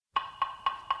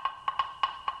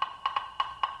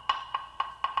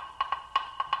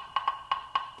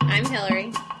I'm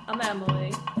Hillary. I'm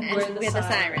Emily. And we're the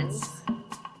Sirens.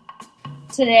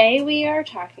 Today we are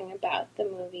talking about the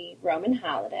movie Roman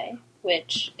Holiday,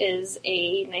 which is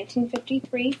a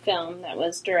 1953 film that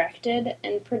was directed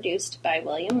and produced by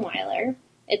William Wyler.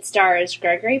 It stars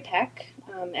Gregory Peck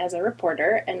as a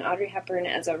reporter and Audrey Hepburn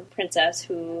as a princess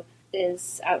who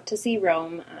is out to see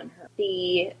Rome on her.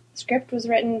 The script was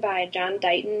written by John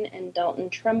Dighton and Dalton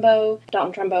Trumbo.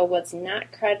 Dalton Trumbo was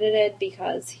not credited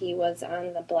because he was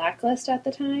on the blacklist at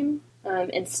the time.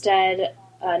 Instead,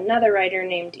 another writer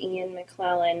named Ian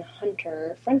McClellan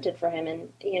Hunter fronted for him,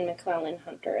 and Ian McClellan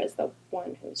Hunter is the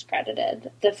one who's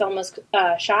credited. The film was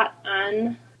shot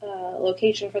on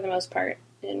location for the most part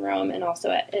in Rome and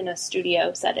also in a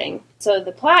studio setting. So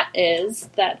the plot is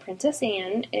that Princess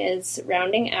Anne is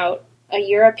rounding out a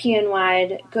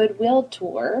European-wide goodwill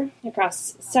tour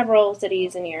across several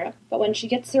cities in Europe. But when she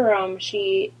gets to Rome,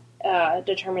 she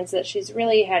determines that she's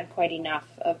really had quite enough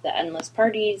of the endless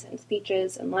parties and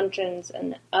speeches and luncheons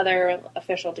and other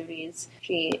official duties.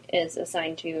 She is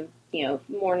assigned to,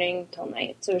 morning till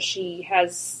night. So she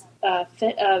has a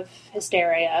fit of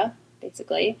hysteria,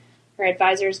 basically. Her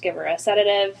advisors give her a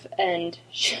sedative, and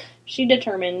she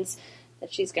determines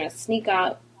that she's going to sneak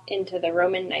out into the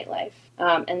Roman nightlife.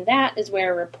 And that is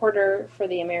where a reporter for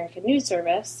the American News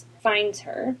Service finds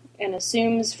her and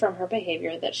assumes from her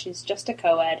behavior that she's just a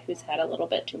co-ed who's had a little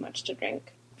bit too much to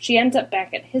drink. She ends up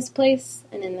back at his place,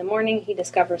 and in the morning he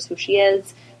discovers who she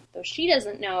is, though she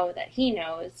doesn't know that he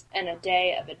knows, and a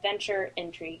day of adventure,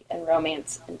 intrigue, and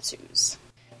romance ensues.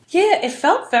 Yeah, it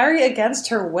felt very against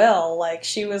her will. Like,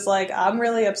 she was like, I'm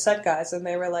really upset, guys. And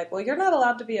they were like, well, you're not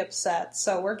allowed to be upset,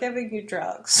 so we're giving you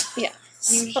drugs. Yeah,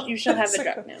 you shall have a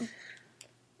drug now.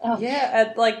 Oh.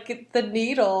 Yeah, and, the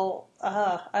needle,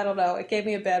 I don't know, it gave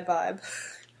me a bad vibe.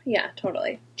 Yeah,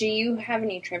 totally. Do you have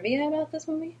any trivia about this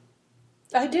movie?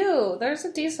 I do. There's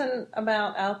a decent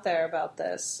amount out there about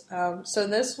this. So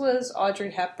this was Audrey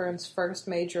Hepburn's first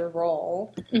major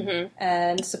role. Mm-hmm.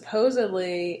 And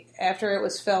supposedly, after it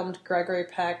was filmed, Gregory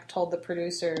Peck told the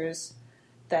producers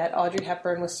that Audrey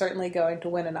Hepburn was certainly going to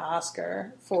win an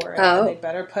Oscar for it. Oh. And they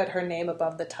better put her name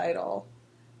above the title.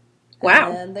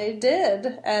 Wow. And they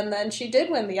did. And then she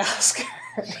did win the Oscar.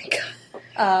 Oh my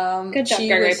God. Good job,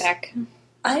 Gregory Peck.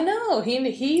 I know.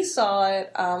 He saw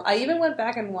it. I even went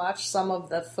back and watched some of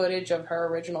the footage of her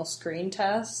original screen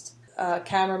test.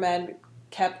 Cameraman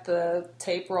kept the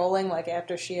tape rolling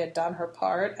after she had done her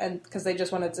part, and because they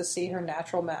just wanted to see her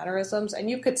natural mannerisms,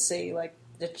 and you could see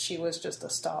that she was just a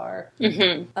star.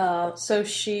 Mm-hmm. So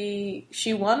she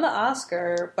won the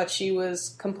Oscar, but she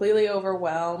was completely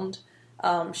overwhelmed.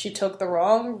 She took the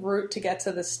wrong route to get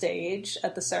to the stage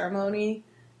at the ceremony,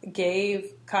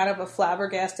 gave kind of a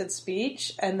flabbergasted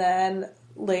speech, and then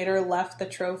later left the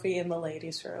trophy in the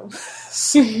ladies' room.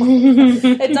 So,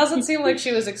 it doesn't seem like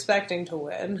she was expecting to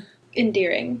win.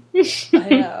 Endearing. I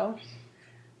know.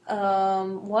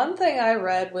 One thing I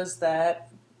read was that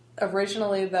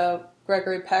originally the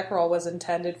Gregory Peck role was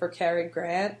intended for Cary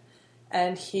Grant,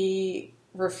 and he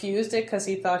refused it because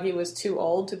he thought he was too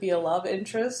old to be a love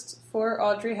interest for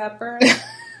Audrey Hepburn,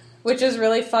 which is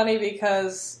really funny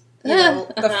because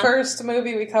the first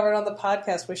movie we covered on the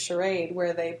podcast was Charade,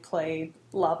 where they played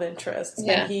love interests.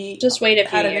 Yeah, and he just wait a few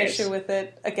had an years. issue with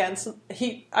it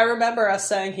I remember us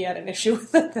saying he had an issue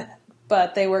with it then,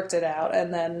 but they worked it out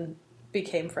and then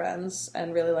became friends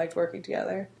and really liked working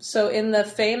together. So in the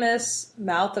famous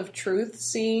Mouth of Truth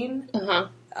scene,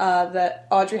 that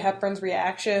Audrey Hepburn's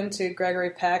reaction to Gregory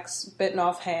Peck's bitten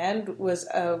off hand was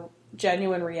a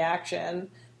genuine reaction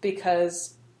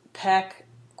because Peck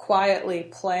quietly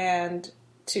planned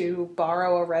to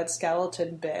borrow a red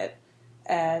skeleton bit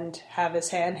and have his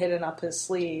hand hidden up his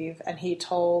sleeve, and he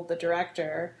told the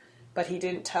director, but he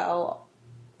didn't tell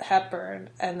Hepburn,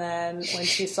 and then when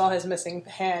she saw his missing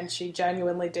hand, she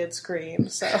genuinely did scream,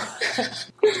 so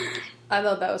I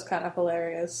thought that was kind of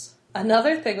hilarious.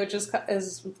 Another thing, which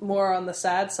is more on the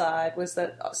sad side, was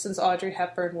that since Audrey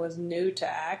Hepburn was new to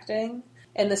acting,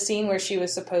 in the scene where she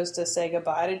was supposed to say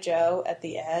goodbye to Joe at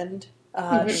the end,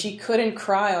 she couldn't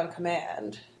cry on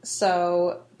command.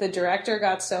 So the director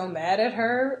got so mad at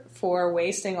her for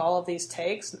wasting all of these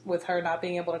takes with her not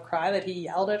being able to cry that he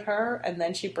yelled at her, and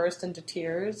then she burst into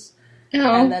tears.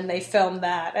 Oh. And then they filmed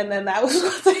that, and then that was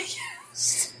what they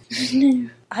used.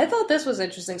 I thought this was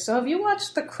interesting. So have you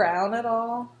watched The Crown at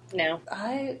all? No.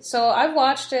 So I've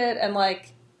watched it and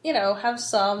have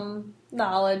some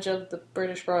knowledge of the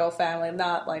British royal family,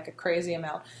 not like a crazy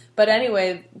amount. But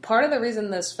anyway, part of the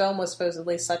reason this film was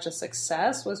supposedly such a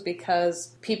success was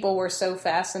because people were so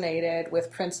fascinated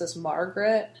with Princess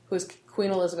Margaret, who's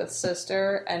Queen Elizabeth's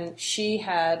sister, and she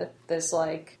had this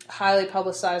like highly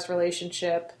publicized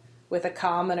relationship with a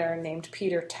commoner named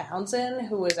Peter Townsend,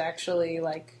 who was actually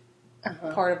like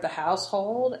part of the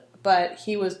household, but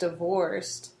he was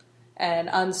divorced and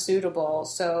unsuitable,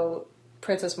 so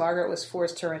Princess Margaret was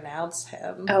forced to renounce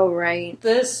him. Oh, right.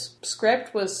 This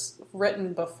script was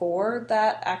written before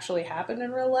that actually happened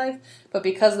in real life, but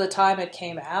because of the time it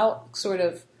came out, sort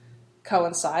of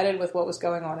coincided with what was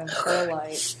going on in her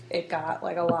life, it got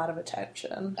like a lot of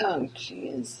attention. Oh,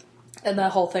 jeez. And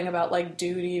that whole thing about like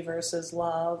duty versus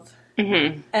love.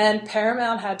 Mm-hmm. And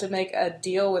Paramount had to make a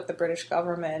deal with the British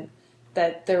government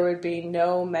that there would be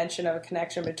no mention of a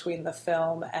connection between the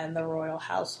film and the royal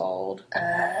household.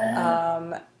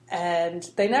 And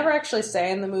they never actually say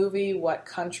in the movie what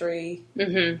country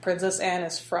Princess Anne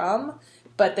is from,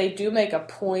 but they do make a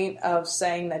point of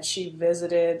saying that she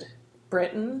visited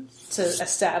Britain to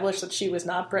establish that she was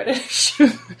not British.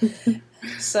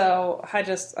 So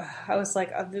I was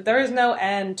like, there is no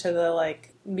end to the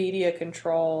like media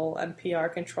control and PR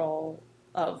control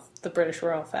of the British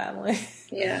royal family.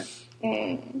 Yeah.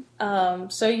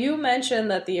 So you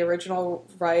mentioned that the original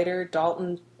writer,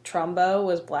 Dalton Trumbo,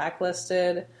 was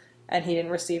blacklisted and he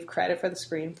didn't receive credit for the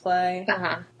screenplay.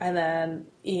 And then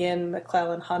Ian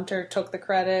McClellan Hunter took the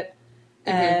credit.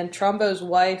 And Trumbo's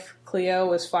wife, Cleo,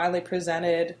 was finally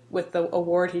presented with the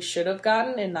award he should have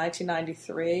gotten in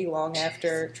 1993, long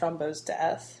after Trumbo's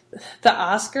death. The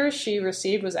Oscar she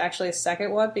received was actually a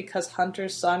second one because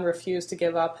Hunter's son refused to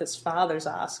give up his father's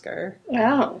Oscar.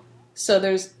 Wow. So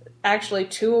there's actually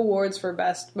 2 awards for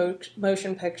Best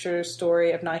Motion Picture Story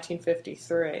of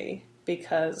 1953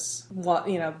 because,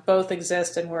 both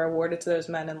exist and were awarded to those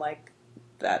men, and like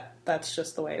that's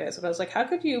just the way it is. But I was like, how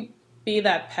could you be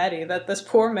that petty that this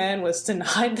poor man was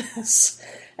denied this?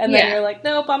 And then you're like,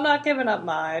 nope, I'm not giving up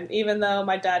mine, even though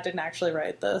my dad didn't actually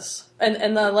write this.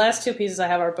 And the last 2 pieces I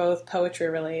have are both poetry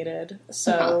related.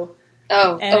 So,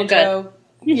 good. Joe,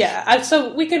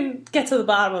 so we can get to the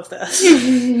bottom of this.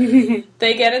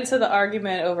 They get into the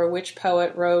argument over which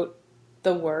poet wrote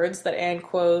the words that Anne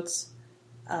quotes.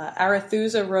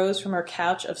 Arethusa rose from her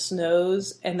couch of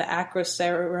snows in the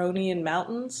Acroceraunian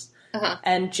mountains.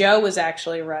 And Joe was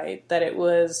actually right that it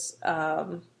was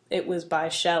by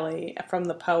Shelley from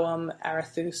the poem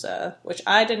Arethusa, which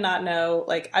I did not know.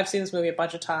 Like, I've seen this movie a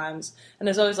bunch of times, and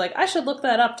there's always like, I should look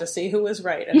that up to see who was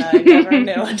right, and I never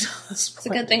knew until this point. It's a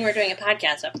good thing we're doing a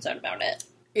podcast episode about it.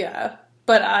 Yeah,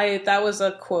 but that was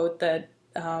a quote that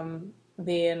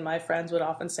me and my friends would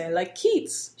often say, like,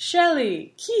 Keats,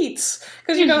 Shelley, Keats,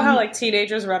 because you know how like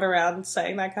teenagers run around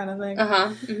saying that kind of thing.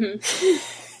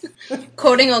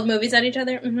 Quoting old movies at each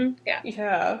other?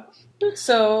 Yeah.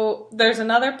 So there's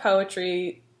another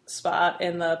poetry spot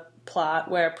in the plot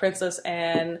where Princess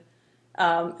Anne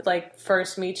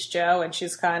first meets Joe, and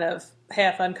she's kind of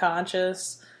half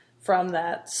unconscious from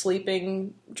that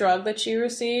sleeping drug that she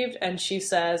received, and she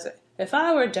says, "If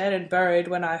I were dead and buried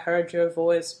when I heard your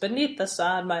voice, beneath the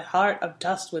sod my heart of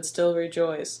dust would still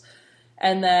rejoice."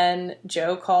 And then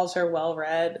Joe calls her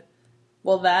well-read.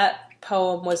 Well, that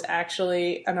poem was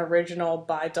actually an original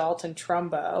by Dalton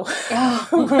Trumbo,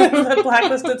 the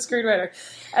blacklisted screenwriter.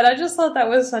 And I just thought that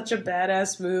was such a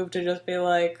badass move to just be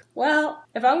like, well,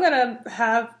 if I'm going to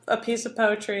have a piece of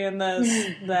poetry in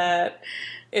this that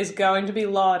is going to be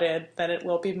lauded, then it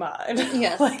will be mine.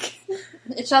 Yes.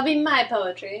 It shall be my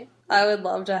poetry. I would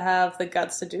love to have the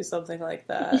guts to do something like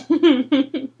that.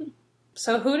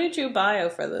 So who did you bio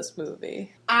for this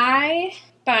movie? I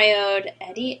bioed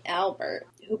Eddie Albert,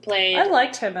 who played... I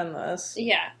liked him in this.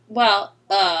 Yeah. Well,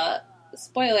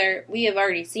 spoiler, we have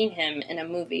already seen him in a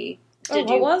movie.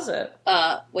 What was it?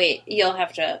 Wait, you'll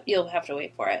have to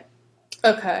wait for it.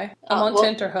 Okay. I'm on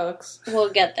tenterhooks.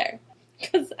 We'll get there.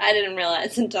 Because I didn't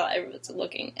realize until I was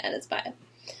looking at his bio.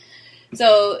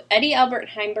 So, Eddie Albert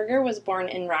Heimberger was born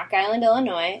in Rock Island,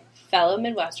 Illinois, fellow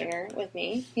Midwesterner with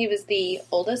me. He was the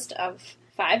oldest of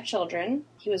 5 children.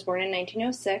 He was born in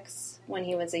 1906. When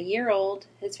he was a year old,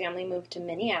 his family moved to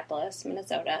Minneapolis,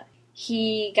 Minnesota.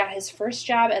 He got his first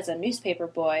job as a newspaper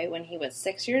boy when he was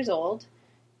 6 years old.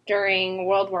 During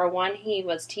World War I, he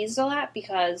was teased a lot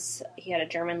because he had a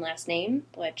German last name,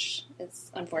 which is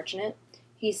unfortunate.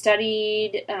 He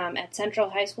studied at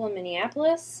Central High School in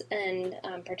Minneapolis and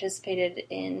participated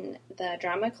in the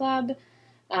drama club.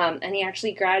 And he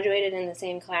actually graduated in the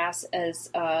same class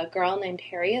as a girl named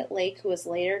Harriet Lake, who was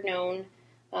later known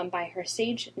by her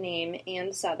stage name,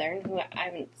 Ann Southern, who I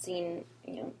haven't seen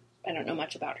I don't know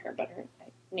much about her, but her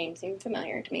name seemed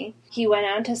familiar to me. He went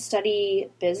on to study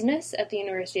business at the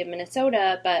University of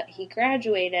Minnesota, but he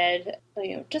graduated,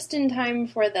 just in time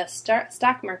for the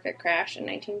stock market crash in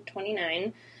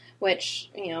 1929, which,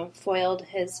 foiled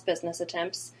his business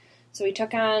attempts. So he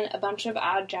took on a bunch of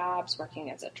odd jobs,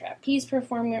 working as a trapeze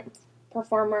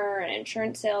performer, an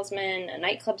insurance salesman, a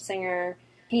nightclub singer.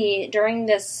 During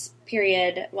this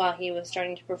period, while he was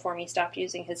starting to perform, he stopped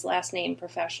using his last name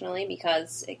professionally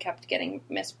because it kept getting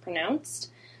mispronounced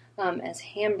as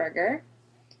Hamburger.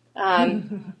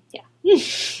 Yeah.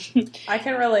 I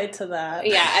can relate to that.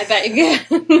 Yeah, I bet you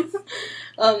can.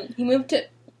 He moved to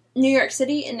New York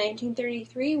City in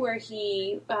 1933, where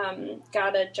he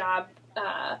got a job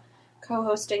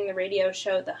co-hosting the radio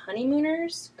show The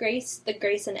Honeymooners, the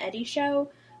Grace and Eddie Show,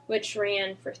 which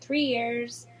ran for 3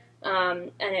 years.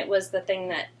 And it was the thing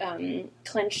that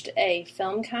clinched a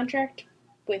film contract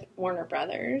with Warner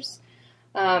Brothers.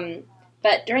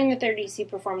 But during the 30s, he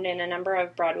performed in a number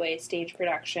of Broadway stage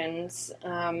productions,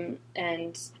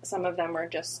 and some of them were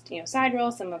just, side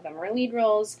roles, some of them were lead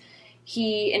roles.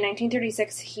 In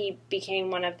 1936, he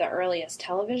became one of the earliest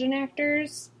television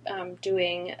actors,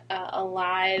 doing a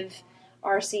live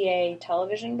RCA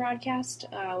television broadcast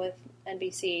with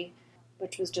NBC,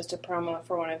 which was just a promo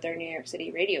for one of their New York City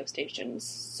radio stations.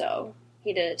 So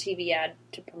he did a TV ad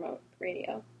to promote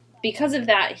radio. Because of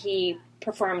that, he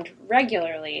performed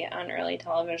regularly on early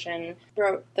television,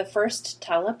 wrote the first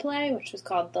teleplay, which was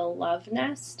called The Love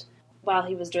Nest. While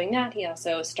he was doing that, he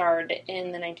also starred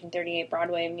in the 1938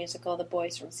 Broadway musical The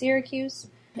Boys from Syracuse,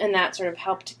 and that sort of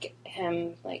helped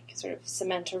him, sort of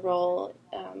cement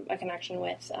a connection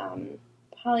with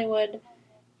Hollywood.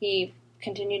 He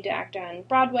continued to act on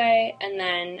Broadway, and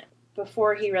then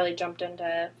before he really jumped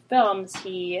into films,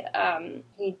 he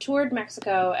toured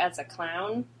Mexico as a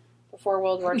clown before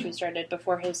World War II started,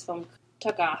 before his film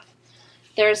took off.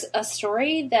 There's a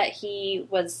story that he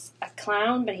was a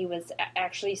clown, but he was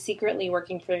actually secretly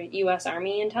working for U.S.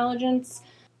 Army intelligence,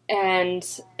 and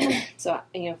so,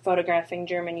 photographing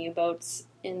German U-boats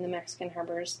in the Mexican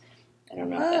harbors. I don't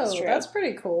know if that's true. That's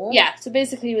pretty cool. Yeah, so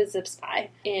basically he was a spy.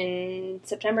 In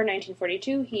September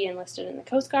 1942, he enlisted in the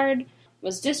Coast Guard,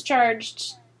 was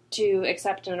discharged to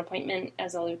accept an appointment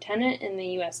as a lieutenant in the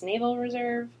U.S. Naval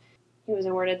Reserve. He was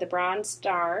awarded the Bronze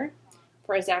Star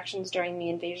for his actions during the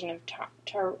invasion of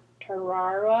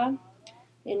Tarawa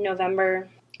in November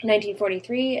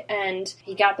 1943, and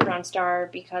he got the Bronze Star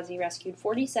because he rescued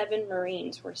 47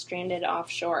 Marines who were stranded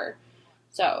offshore.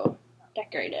 So,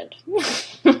 decorated.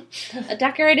 A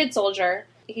decorated soldier.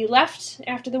 He left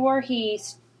after the war. He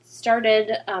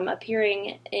started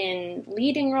appearing in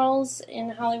leading roles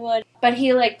in Hollywood, but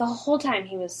he, the whole time,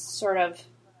 he was sort of,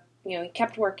 he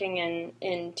kept working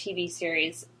in TV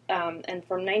series, and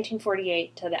from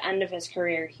 1948 to the end of his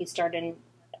career, he starred in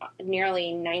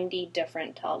nearly 90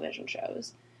 different television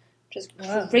shows, which is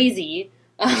crazy.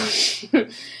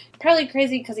 Partly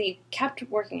crazy because he kept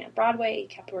working at Broadway, he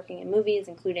kept working in movies,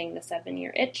 including The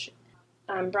 7-Year Itch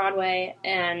on Broadway,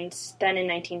 and then in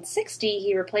 1960,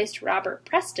 he replaced Robert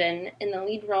Preston in the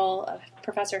lead role of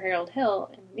Professor Harold Hill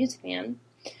in The Music Man.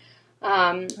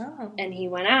 And he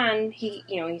went on, he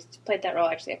played that role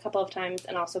actually a couple of times,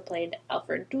 and also played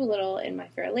Alfred Doolittle in My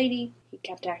Fair Lady. He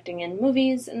kept acting in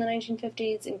movies in the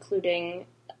 1950s, including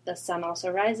The Sun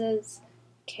Also Rises,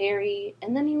 Carrie,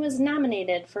 and then he was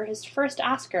nominated for his first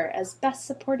Oscar as Best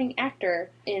Supporting Actor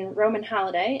in Roman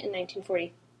Holiday in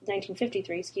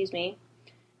 1953,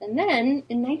 And then,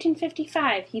 in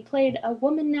 1955, he played a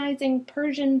womanizing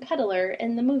Persian peddler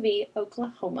in the movie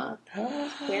Oklahoma,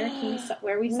 where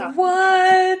we saw him.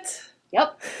 What?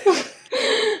 Yep.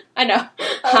 I know.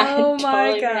 Oh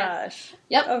my gosh.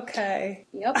 Yep. Okay.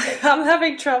 Yep. I'm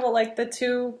having trouble, the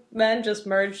two men just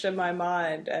merged in my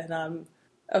mind, and I'm,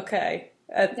 okay.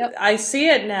 Yep. I see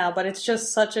it now, but it's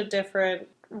just such a different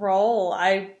role.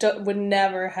 I would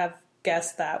never have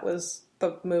guessed that was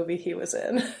the movie he was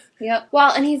in. Yep.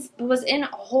 Well, and he was in a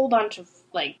whole bunch of,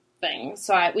 things,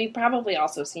 so we probably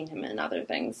also seen him in other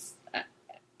things.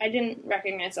 I didn't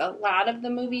recognize a lot of the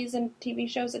movies and TV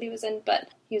shows that he was in, but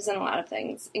he was in a lot of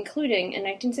things, including in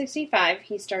 1965,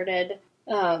 he started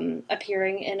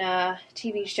appearing in a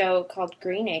TV show called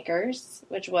Green Acres,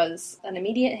 which was an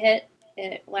immediate hit.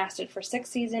 It lasted for 6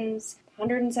 seasons,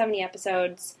 170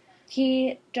 episodes.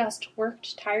 He just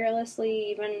worked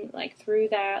tirelessly, even, through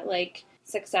that,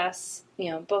 success,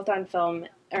 both on film,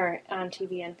 or on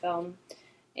TV and film.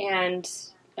 And,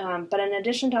 but in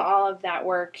addition to all of that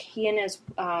work, he and his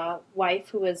wife,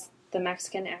 who was the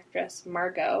Mexican actress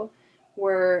Margot,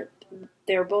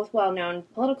 they were both well-known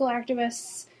political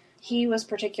activists. He was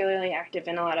particularly active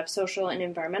in a lot of social and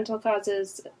environmental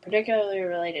causes, particularly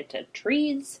related to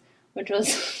trees, which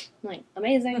was, like,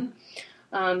 amazing.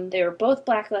 They were both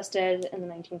blacklisted in the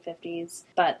 1950s,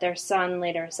 but their son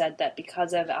later said that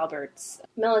because of Albert's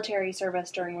military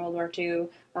service during World War II,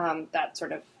 that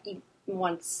sort of,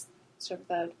 once sort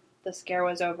of the scare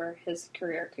was over, his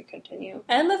career could continue.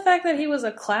 And the fact that he was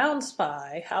a clown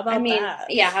spy. How about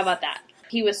that? Yeah, how about that?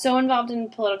 He was so involved in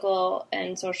political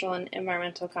and social and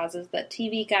environmental causes that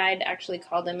TV Guide actually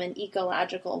called him an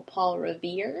ecological Paul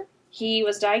Revere. He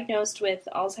was diagnosed with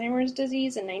Alzheimer's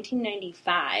disease in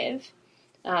 1995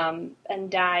 and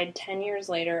died 10 years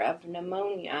later of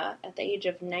pneumonia at the age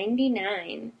of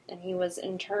 99. And he was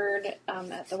interred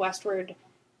at the Westward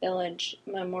Village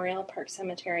Memorial Park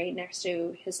Cemetery next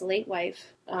to his late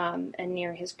wife and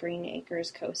near his Green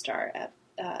Acres co-star,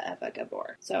 Eva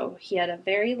Gabor. So he had a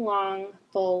very long,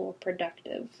 full,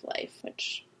 productive life,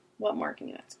 which, what more can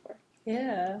you ask for?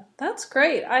 Yeah, that's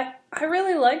great. I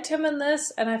really liked him in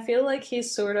this, and I feel like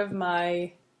he's sort of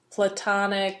my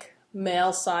platonic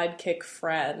male sidekick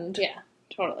friend. Yeah,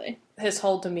 totally. His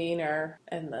whole demeanor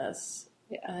in this.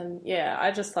 Yeah. And yeah,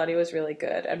 I just thought he was really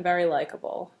good and very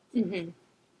likable. Mm-hmm.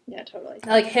 Yeah, totally.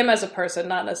 Like him as a person,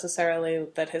 not necessarily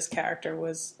that his character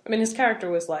was... I mean, his character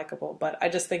was likable, but I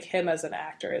just think him as an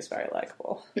actor is very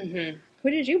likable. Mm-hmm. Who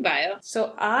did you bio?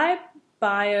 So I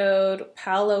bioed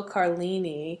Paolo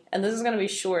Carlini, and this is going to be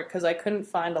short because I couldn't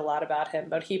find a lot about him,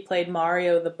 but he played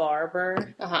Mario the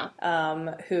Barber,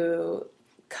 who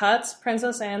cuts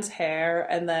Princess Anne's hair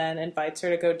and then invites her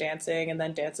to go dancing and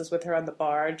then dances with her on the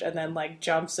barge and then, like,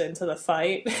 jumps into the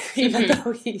fight, even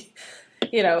though he...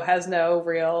 has no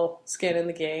real skin in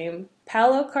the game.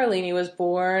 Paolo Carlini was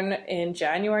born in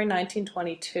January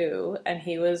 1922, and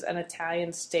he was an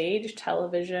Italian stage,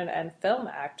 television, and film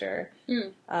actor.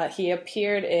 He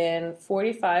appeared in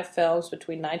 45 films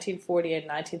between 1940 and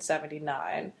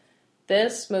 1979.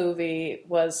 This movie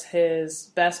was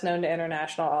his best known to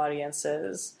international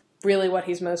audiences. Really what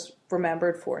he's most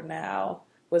remembered for now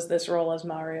was this role as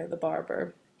Mario the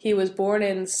Barber. He was born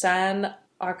in San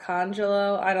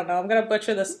Arcangelo, I don't know, I'm going to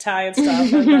butcher this Italian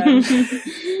stuff, and then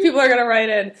people are going to write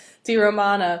in, Di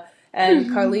Romana. And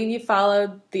Carlini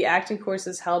followed the acting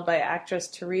courses held by actress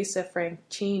Teresa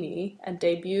Franchini and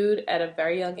debuted at a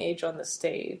very young age on the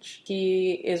stage.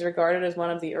 He is regarded as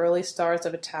one of the early stars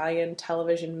of Italian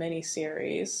television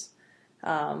miniseries,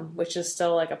 which is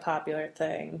still like a popular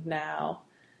thing now.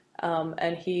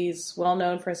 And he's well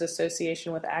known for his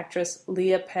association with actress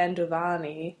Leah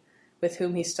Pandovani, with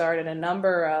whom he starred in a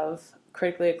number of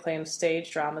critically acclaimed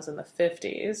stage dramas in the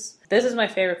 50s. This is my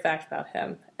favorite fact about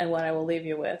him, and what I will leave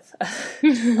you with,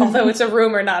 although it's a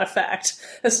rumor, not a fact.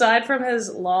 Aside from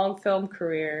his long film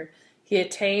career, he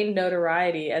attained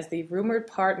notoriety as the rumored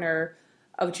partner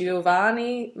of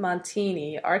Giovanni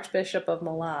Montini, Archbishop of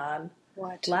Milan.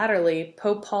 What? Latterly,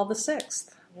 Pope Paul VI.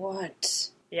 What?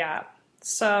 Yeah.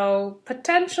 So,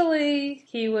 potentially,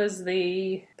 he was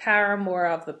the paramour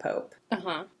of the Pope.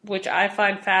 Which I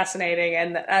find fascinating,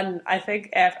 and I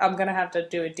think I'm going to have to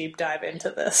do a deep dive into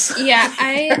this. Yeah,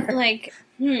 I, like,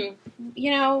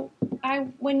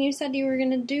 when you said you were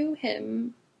going to do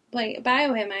him, like,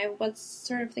 bio him, I was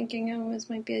sort of thinking, oh, this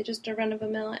might be just a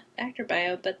run-of-the-mill actor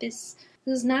bio, but this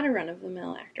is not a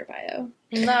run-of-the-mill actor bio.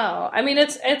 No, I mean,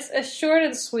 it's short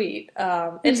and sweet.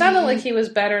 It sounded like he was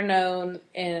better known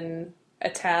in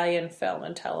Italian film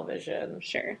and television.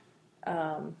 Sure.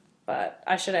 But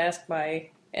I should ask my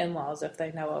in-laws if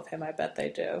they know of him. I bet they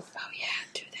do. Oh, yeah,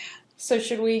 do that. So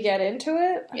should we get into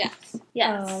it?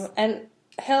 Yes. And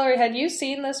Hillary, had you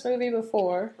seen this movie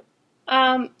before?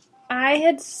 I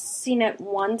had seen it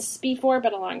once before,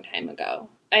 but a long time ago.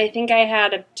 I think I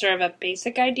had a sort of a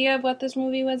basic idea of what this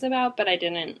movie was about, but I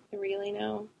didn't really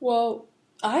know. Well,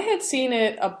 I had seen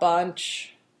it a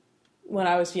bunch when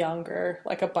I was younger,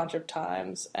 like a bunch of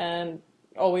times, and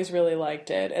always really liked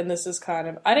it. And this is kind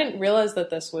of... I didn't realize that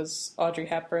this was Audrey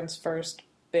Hepburn's first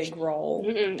big role.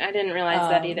 I didn't realize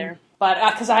that either.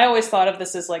 But, because I always thought of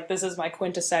this as, like, this is my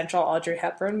quintessential Audrey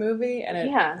Hepburn movie, and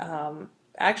it,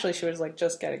 actually, she was, like,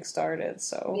 just getting started,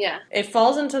 so... Yeah. It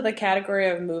falls into the category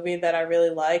of movie that I really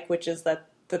like, which is that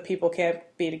the people can't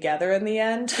be together in the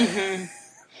end.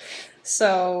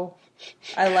 So,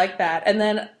 I like that. And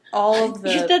then all of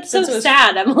the... That's so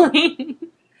sad, Emily.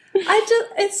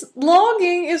 It's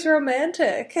longing is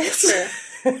romantic. Sure.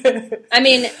 I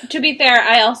mean, to be fair,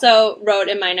 I also wrote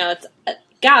in my notes,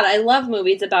 God, I love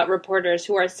movies about reporters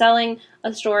who are selling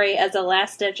a story as a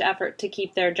last-ditch effort to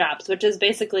keep their jobs, which is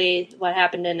basically what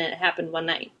happened in It Happened One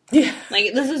Night. Yeah.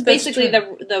 Like, this is basically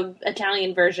the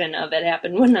Italian version of It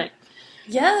Happened One Night.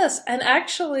 Yes, and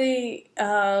actually,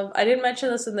 I didn't mention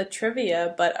this in the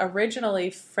trivia, but originally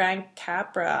Frank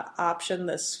Capra optioned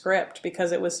the script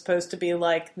because it was supposed to be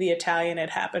like The Italian Had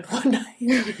Happened One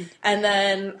Night. And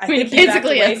then I think he backed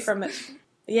away from it.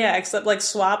 Yeah, except like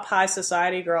swap High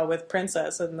Society Girl with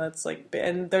Princess, and that's like,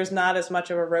 and there's not as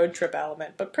much of a road trip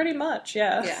element, but pretty much,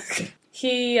 yeah.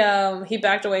 He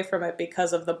backed away from it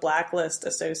because of the Blacklist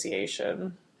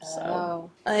Association.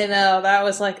 So I know that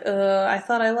was like, I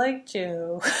thought I liked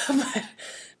you, but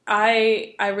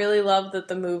I really loved that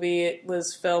the movie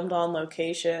was filmed on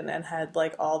location and had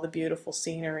like all the beautiful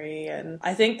scenery, and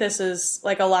I think this is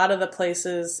like a lot of the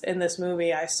places in this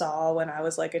movie I saw when I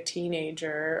was like a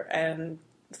teenager and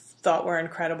thought were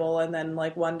incredible, and then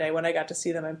like one day when I got to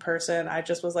see them in person, I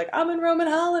just was like, I'm in Roman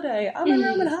Holiday.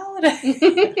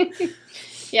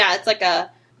 Yeah, it's like a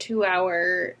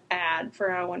 2-hour ad for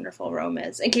how wonderful Rome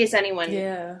is, in case anyone,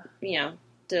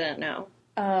 didn't know.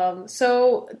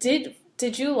 So did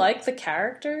you like the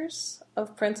characters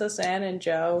of Princess Anne and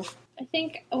Joe? I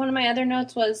think one of my other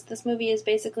notes was this movie is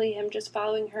basically him just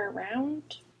following her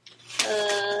around.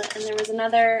 And there was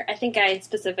another, I think I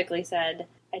specifically said,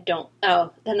 then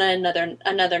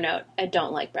another note, I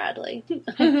don't like Bradley.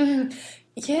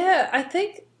 Yeah, I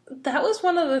think that was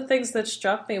one of the things that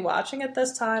struck me watching it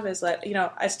this time is that,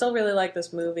 I still really like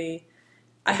this movie.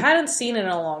 I hadn't seen it in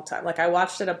a long time. Like, I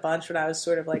watched it a bunch when I was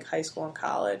sort of like high school and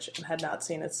college and had not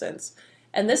seen it since.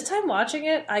 And this time watching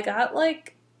it, I got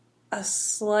like a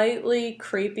slightly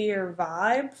creepier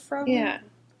vibe from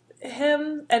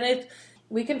him. And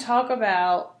we can talk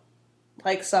about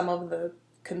like some of the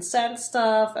consent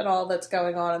stuff and all that's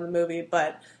going on in the movie,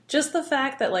 but just the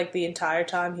fact that like the entire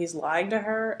time he's lying to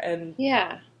her and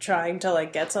trying to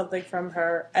like get something from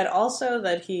her, and also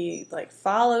that he like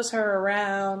follows her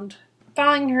around.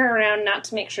 Following her around not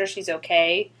to make sure she's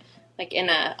okay, like in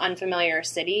an unfamiliar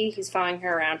city. He's following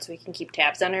her around so he can keep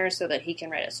tabs on her so that he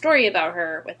can write a story about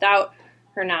her without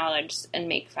her knowledge and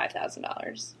make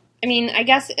 $5,000. I mean, I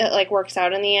guess it like works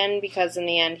out in the end because in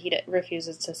the end he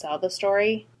refuses to sell the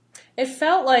story. It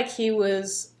felt like he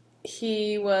was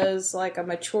like a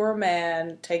mature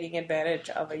man taking advantage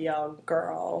of a young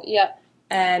girl. Yep.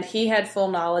 And he had full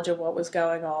knowledge of what was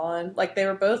going on. Like, they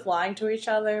were both lying to each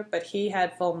other, but he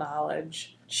had full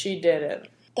knowledge. She didn't.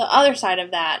 The other side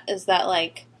of that is that,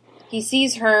 like, he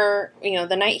sees her,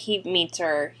 the night he meets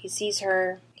her, he sees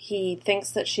her, he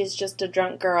thinks that she's just a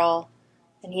drunk girl,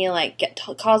 and he, like,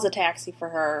 calls a taxi for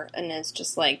her, and is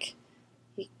just like,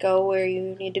 you go where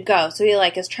you need to go. So he,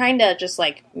 like, is trying to just,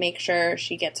 like, make sure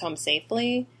she gets home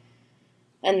safely.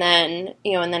 And then,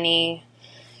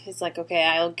 he's like, okay,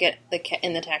 I'll get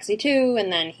in the taxi too,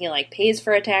 and then he, like, pays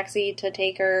for a taxi to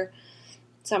take her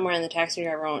somewhere, and the taxi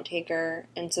driver won't take her,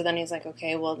 and so then he's like,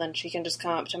 okay, well, then she can just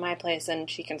come up to my place, and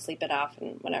she can sleep it off,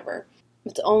 and whatever.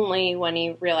 It's only when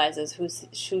he realizes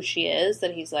who she is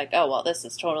that he's like, oh, well, this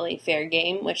is totally fair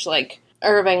game, which, like,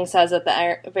 Irving says at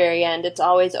the very end, it's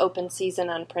always open season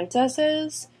on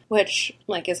princesses, which,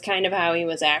 like, is kind of how he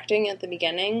was acting at the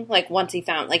beginning. Like, once he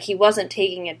found, like, he wasn't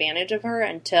taking advantage of her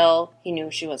until he knew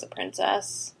she was a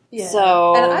princess. Yeah.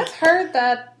 So, and I've heard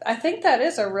that, I think that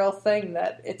is a real thing,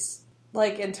 that it's,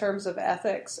 like, in terms of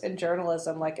ethics in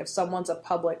journalism, like, if someone's a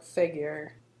public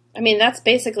figure. I mean, that's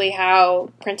basically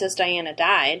how Princess Diana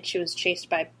died. She was chased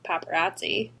by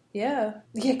paparazzi. Yeah.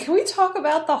 Yeah, can we talk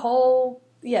about that whole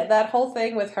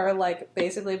thing with her, like,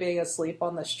 basically being asleep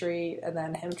on the street and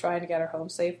then him trying to get her home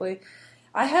safely?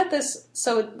 I had this,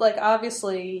 so, like,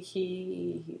 obviously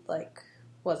he like,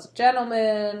 was a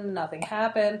gentleman, nothing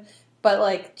happened, but,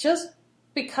 like, just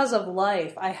because of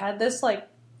life, I had this, like,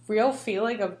 real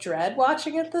feeling of dread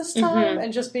watching it this time,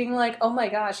 and just being like, oh my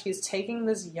gosh, he's taking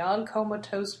this young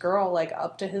comatose girl, like,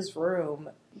 up to his room,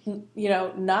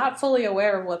 not fully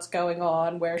aware of what's going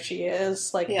on, where she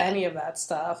is, like, any of that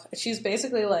stuff. She's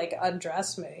basically like,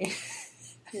 undress me.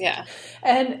 Yeah.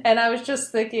 And I was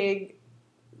just thinking,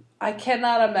 I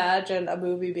cannot imagine a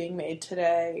movie being made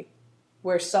today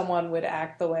where someone would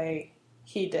act the way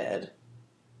he did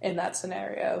in that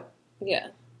scenario. Yeah.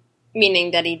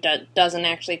 Meaning that he doesn't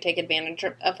actually take advantage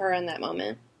of her in that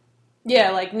moment.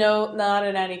 Yeah, like, no, not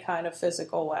in any kind of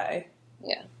physical way.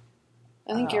 Yeah.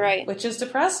 I think you're right. Which is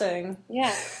depressing.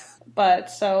 Yeah. But,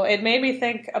 so, it made me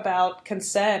think about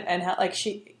consent and how, like,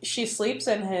 she sleeps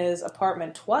in his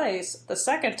apartment twice. The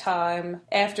second time,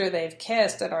 after they've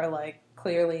kissed and are, like,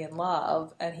 clearly in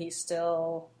love, and he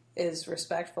still is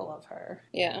respectful of her.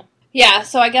 Yeah. Yeah,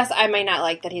 so I guess I might not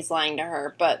like that he's lying to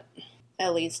her, but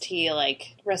at least he,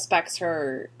 like, respects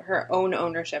her own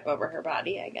ownership over her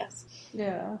body, I guess.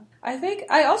 Yeah. I think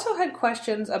I also had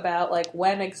questions about, like,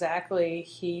 when exactly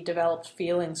he developed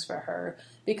feelings for her.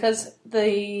 Because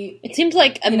it seems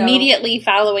like immediately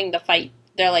following the fight,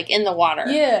 they're, like, in the water.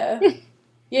 Yeah.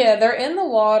 Yeah, they're in the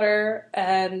water,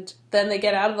 and then they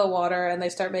get out of the water, and they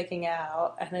start making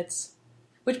out, and it's...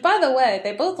 Which, by the way,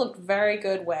 they both looked very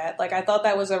good wet. Like, I thought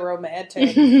that was a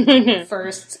romantic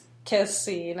first kiss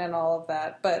scene and all of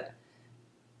that. But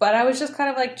I was just kind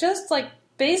of like,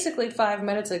 basically 5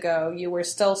 minutes ago, you were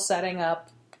still setting up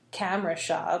camera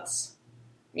shots.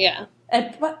 Yeah.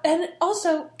 And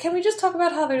also, can we just talk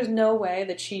about how there's no way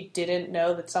that she didn't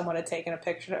know that someone had taken a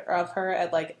picture of her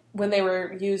at, like, when they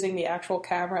were using the actual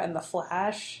camera and the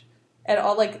flash? And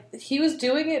all, like, he was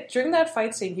doing it, during that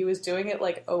fight scene, he was doing it,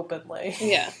 like, openly.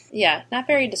 Yeah. Yeah. Not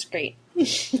very discreet.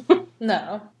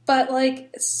 No. But,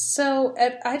 like, so,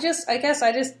 I guess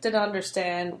I just didn't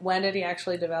understand when did he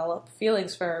actually develop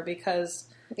feelings for her, because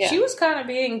she was kind of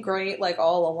being great, like,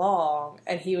 all along,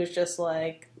 and he was just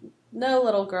like, no,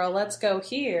 little girl, let's go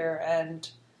here, and,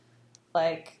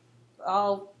 like,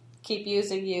 I'll keep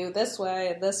using you this way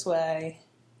and this way.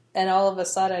 And all of a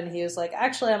sudden, he was like,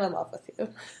 actually, I'm in love with you.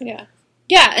 Yeah.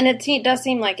 Yeah, and it does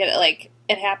seem like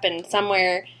it happened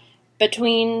somewhere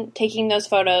between taking those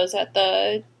photos at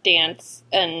the dance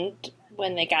and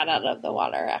when they got out of the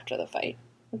water after the fight,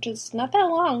 which is not that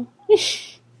long.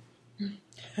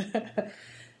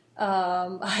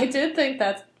 I did think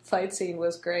that fight scene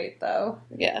was great, though.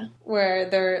 Yeah. Where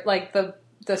they're, like, the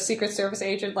Secret Service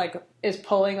agent, like, is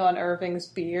pulling on Irving's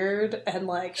beard, and,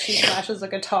 like, she smashes a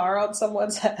guitar on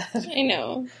someone's head. I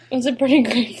know. It was a pretty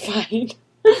great fight.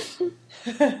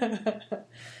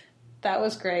 That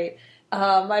was great.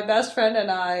 My best friend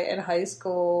and I in high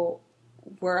school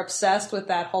were obsessed with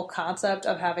that whole concept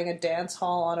of having a dance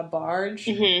hall on a barge.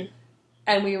 Mm-hmm.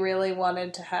 And we really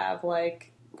wanted to have,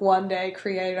 like, one day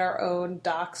create our own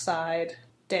dockside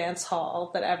dance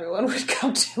hall that everyone would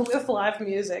come to with live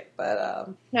music, but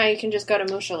now you can just go to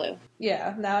Mooshaloo.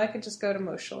 Yeah, now I can just go to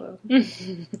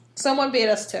Mooshaloo. Someone beat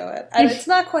us to it, and it's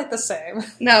not quite the same.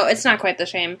 No, it's not quite the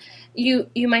same. You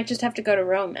might just have to go to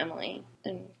Rome, Emily,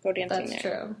 and go dancing there. That's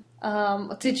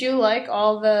true. Did you like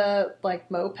all the,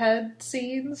 like, moped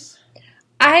scenes?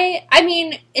 I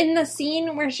mean, in the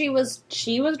scene where she was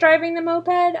driving the moped,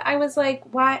 I was like,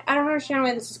 why? I don't understand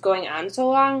why this is going on so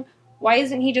long. Why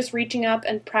isn't he just reaching up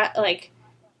and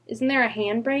isn't there a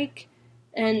handbrake?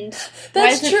 And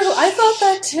that's true. I thought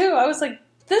that too. I was like,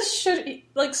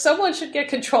 someone should get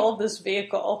control of this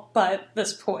vehicle by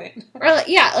this point. Or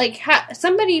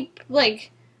somebody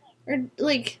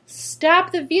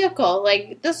stop the vehicle.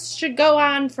 Like, this should go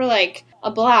on for like a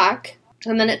block,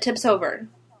 and then it tips over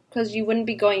because you wouldn't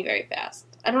be going very fast.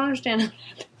 I don't understand how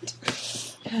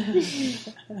it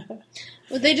happened.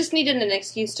 Well, they just needed an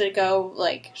excuse to go,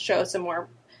 like, show some more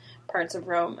parts of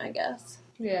Rome, I guess.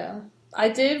 Yeah. I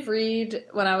did read,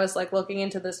 when I was, like, looking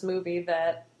into this movie,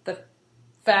 that the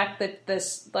fact that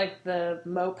this, like, the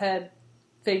moped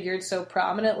figured so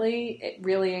prominently, it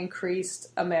really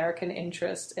increased American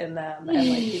interest in them and,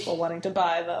 like, people wanting to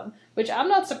buy them. Which I'm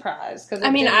not surprised. Cause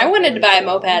I wanted to buy a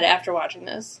moped after watching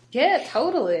this. Yeah,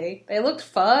 totally. They looked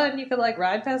fun. You could, like,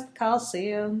 ride past the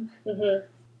Coliseum. Mm-hmm.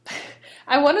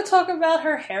 I want to talk about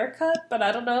her haircut, but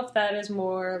I don't know if that is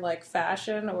more, like,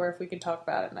 fashion or if we can talk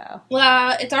about it now.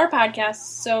 Well, it's our podcast,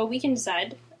 so we can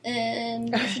decide,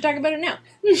 and we should talk about it now.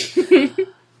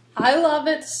 I love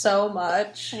it so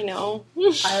much. I know.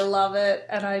 I love it,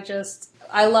 and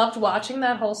I loved watching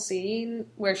that whole scene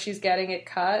where she's getting it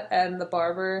cut, and the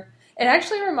barber... It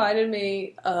actually reminded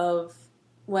me of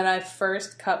when I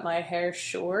first cut my hair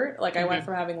short. Like, I went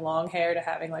from having long hair to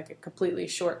having, like, a completely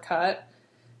short cut.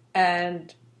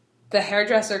 And the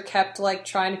hairdresser kept, like,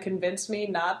 trying to convince me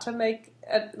not to make...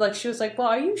 she was like, well,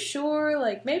 are you sure?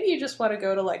 Like, maybe you just want to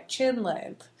go to, like, chin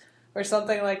length or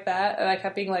something like that. And I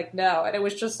kept being like, no. And it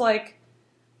was just, like,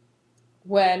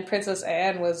 when Princess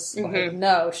Anne was like,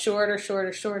 no, shorter,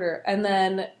 shorter, shorter. And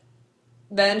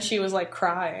then she was, like,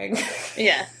 crying.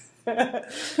 Yeah.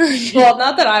 Well,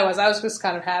 not that I was just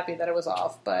kind of happy that it was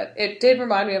off. But it did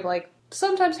remind me of, like,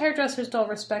 sometimes hairdressers don't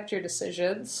respect your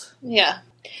decisions. Yeah.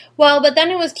 Well, but then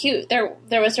it was cute. There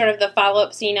was sort of the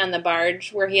follow-up scene on the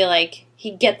barge where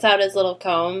he gets out his little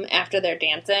comb after they're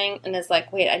dancing and is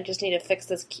like, wait, I just need to fix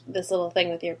this little thing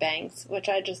with your bangs, which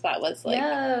I just thought was, like,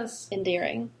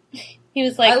 endearing. He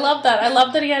was like... I love that. I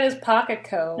love that he had his pocket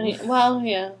comb. Well,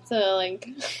 yeah. So, like,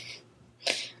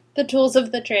 the tools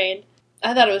of the trade.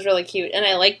 I thought it was really cute, and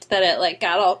I liked that it, like,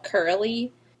 got all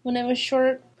curly when it was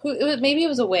short. Maybe it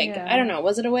was a wig. Yeah. I don't know.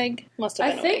 Was it a wig? Must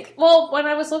have been a wig. Well, when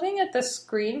I was looking at the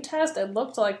screen test, it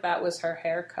looked like that was her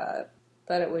haircut.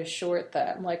 That it was short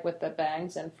then, like with the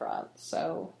bangs in front,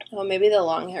 so... Oh, maybe the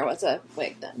long hair was a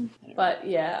wig then. But,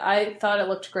 yeah, I thought it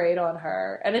looked great on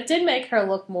her. And it did make her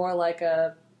look more like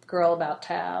a girl about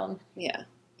town. Yeah.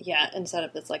 Yeah, instead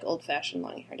of this, like, old-fashioned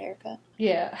long-haired haircut.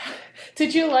 Yeah.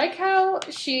 Did you like how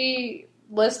she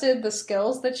listed the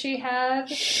skills that she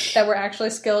had that were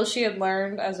actually skills she had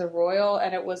learned as a royal,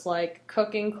 and it was like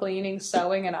cooking, cleaning,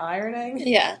 sewing, and ironing?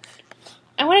 Yeah.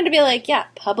 I wanted to be like,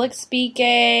 public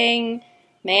speaking,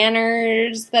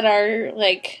 manners that are,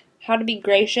 like, how to be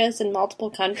gracious in multiple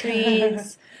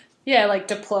countries. Yeah, like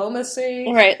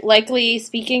diplomacy. Right, likely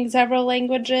speaking several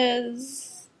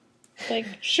languages. Like,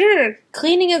 sure,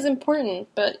 cleaning is important,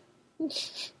 but...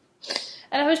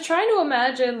 And I was trying to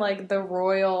imagine, like, the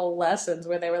royal lessons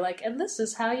where they were like, and this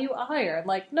is how you iron.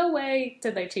 Like, no way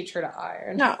did they teach her to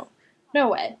iron. No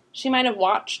way. She might have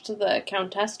watched the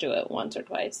Countess do it once or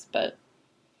twice, but,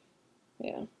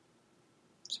 yeah.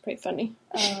 It's pretty funny.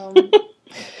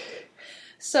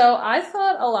 So I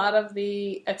thought a lot of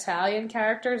the Italian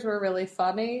characters were really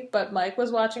funny, but Mike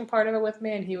was watching part of it with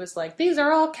me, and he was like, these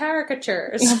are all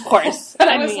caricatures. Of course. And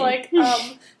I was like,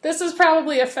 this is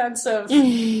probably offensive.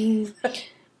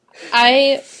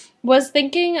 I was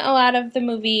thinking a lot of the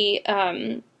movie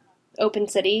Open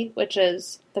City, which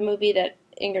is the movie that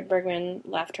Ingrid Bergman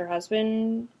left her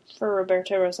husband for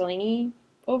Roberto Rossellini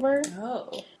over.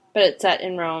 Oh. But it's set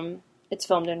in Rome. It's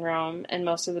filmed in Rome, and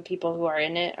most of the people who are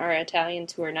in it are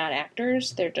Italians who are not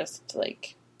actors. They're just,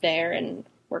 like, there and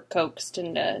were coaxed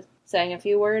into saying a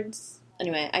few words.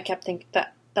 Anyway, I kept thinking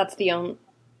that's the only...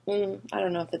 I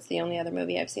don't know if it's the only other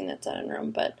movie I've seen that's set in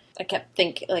Rome, but I kept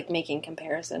making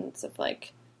comparisons of,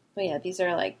 like, oh yeah, these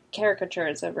are, like,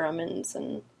 caricatures of Romans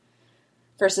and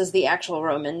versus the actual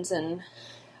Romans in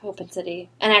Open City.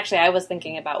 And actually, I was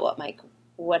thinking about what Mike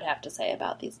would have to say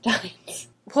about these Italians.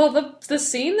 Well, the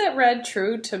scene that read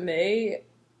true to me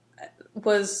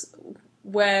was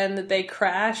when they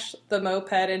crash the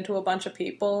moped into a bunch of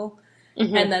people,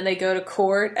 and then they go to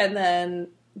court, and then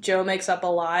Joe makes up a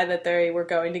lie that they were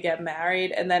going to get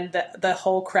married, and then the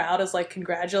whole crowd is, like,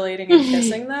 congratulating and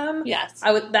kissing them. Yes.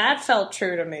 That felt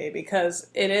true to me, because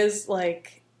it is,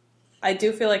 like... I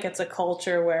do feel like it's a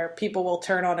culture where people will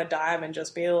turn on a dime and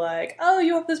just be like, oh,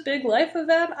 you have this big life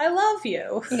event? I love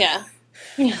you. Yeah.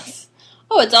 Yes.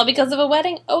 Oh, it's all because of a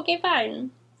wedding? Okay,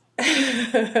 fine.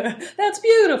 That's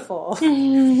beautiful.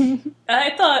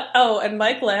 I thought, and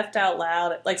Mike laughed out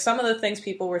loud. Like, some of the things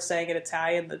people were saying in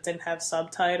Italian that didn't have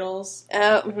subtitles,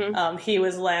 he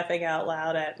was laughing out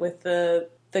loud at, with the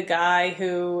guy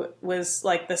who was,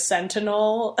 like, the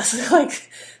sentinel, like,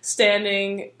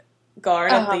 standing...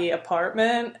 guard at the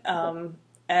apartment,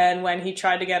 and when he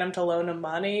tried to get him to loan him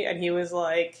money, and he was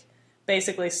like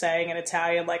basically saying in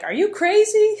Italian, like, "Are you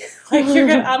crazy? Like,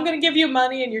 I'm gonna give you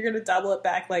money and you're gonna double it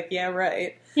back." Like, yeah,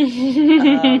 right.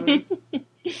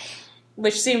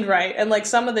 Which seemed right, and like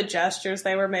some of the gestures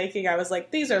they were making, I was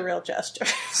like, these are real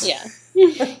gestures. Yeah,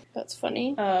 that's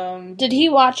funny. Did he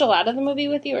watch a lot of the movie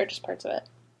with you, or just parts of it?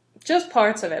 Just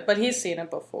parts of it, but he's seen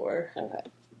it before. Okay.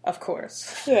 Of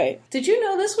course. Right. Did you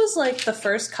know this was, like, the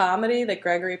first comedy that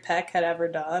Gregory Peck had ever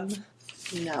done?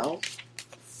 No.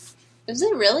 Is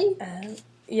it really?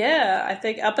 Yeah, I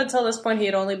think up until this point he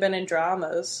had only been in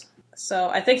dramas. So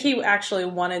I think he actually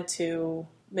wanted to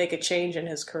make a change in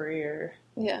his career.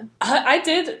 Yeah. I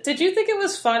did. Did you think it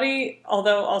was funny,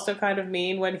 although also kind of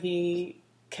mean, when he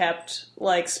kept,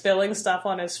 like, spilling stuff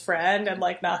on his friend and,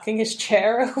 like, knocking his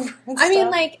chair over and stuff? I mean,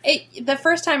 like, the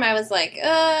first time I was like,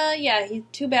 yeah, he's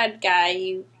too bad guy.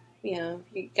 You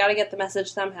gotta get the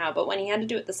message somehow. But when he had to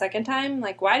do it the second time,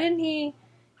 like, why didn't he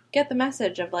get the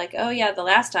message of, like, oh, yeah, the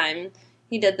last time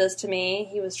he did this to me,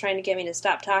 he was trying to get me to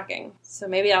stop talking. So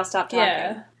maybe I'll stop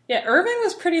talking. Yeah, Irving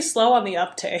was pretty slow on the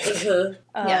uptake.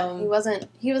 Yeah,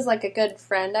 he was, like, a good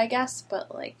friend, I guess,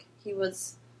 but, like, he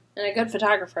was... and a good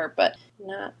photographer, but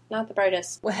not the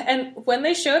brightest. And when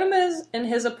they showed him in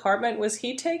his apartment, was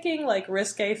he taking, like,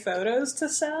 risque photos to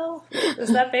sell?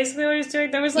 Is that basically what he's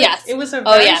doing? There was, like, yes. It was a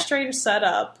very strange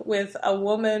setup with a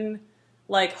woman,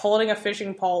 like, holding a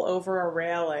fishing pole over a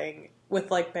railing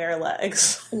with, like, bare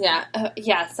legs.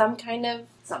 Yeah, some kind of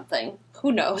something.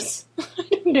 Who knows? I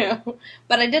don't know.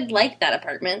 But I did like that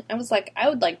apartment. I was like, I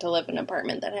would like to live in an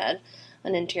apartment that had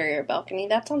an interior balcony.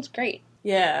 That sounds great.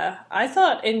 Yeah, I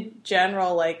thought in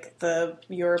general, like, the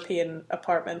European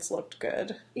apartments looked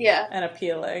good. Yeah. And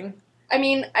appealing. I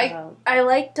mean, I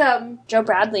liked Joe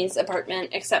Bradley's apartment,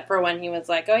 except for when he was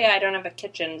like, oh yeah, I don't have a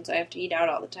kitchen, so I have to eat out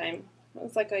all the time. I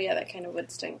was like, oh yeah, that kind of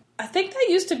would stink. I think that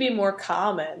used to be more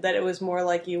common, that it was more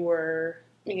like you were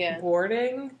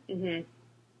boarding. Mm-hmm.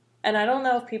 And I don't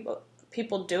know if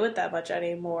people do it that much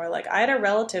anymore. Like, I had a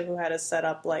relative who had a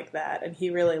setup like that, and he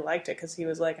really liked it because he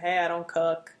was like, hey, I don't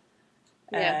cook,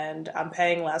 and I'm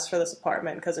paying less for this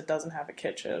apartment because it doesn't have a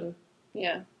kitchen.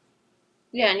 Yeah.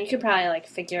 Yeah, and you could probably, like,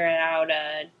 figure it out,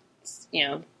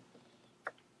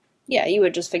 you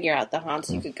would just figure out the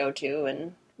haunts you could go to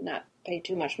and not pay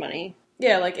too much money.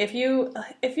 Yeah, like, if you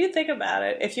think about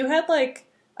it, if you had, like,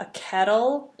 a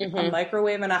kettle, a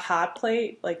microwave, and a hot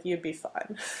plate, like, you'd be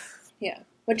fine. Yeah.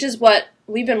 Which is what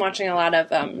we've been watching a lot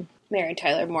of Mary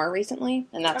Tyler Moore recently,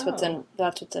 and that's what's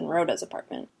in Rhoda's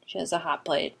apartment. She has a hot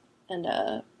plate and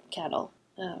a kettle.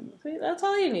 That's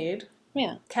all you need.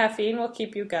 Yeah. Caffeine will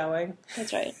keep you going.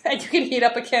 That's right. And you can heat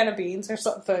up a can of beans or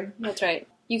something. That's right.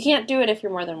 You can't do it if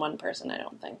you're more than one person, I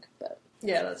don't think. But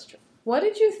yeah, that's true. What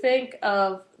did you think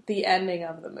of the ending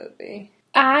of the movie?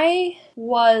 I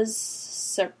was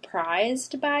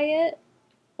surprised by it.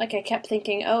 Like, I kept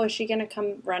thinking, oh, is she going to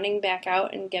come running back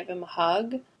out and give him a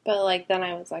hug? But, like, then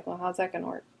I was like, well, how's that going to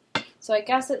work? So I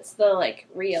guess it's the, like,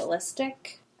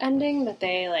 realistic ending that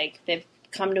they've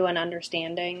come to an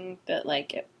understanding that,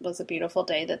 like, it was a beautiful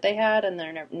day that they had, and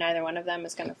neither one of them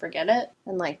is going to forget it.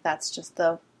 And, like, that's just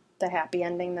the happy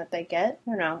ending that they get.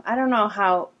 I don't know.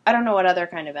 I don't know what other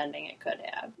kind of ending it could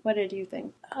have. What did you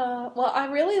think? Well, I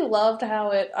really loved how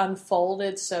it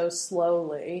unfolded so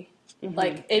slowly. Mm-hmm.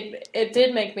 Like, it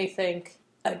did make me think,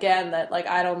 again, that, like,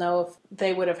 I don't know if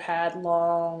they would have had a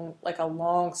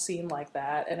long scene like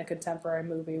that in a contemporary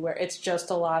movie where it's just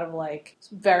a lot of, like,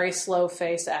 very slow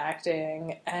face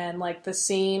acting, and, like, the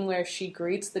scene where she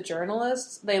greets the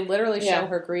journalists, they literally show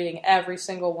her greeting every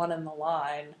single one in the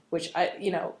line, which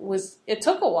it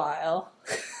took a while.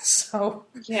 So,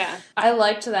 yeah. I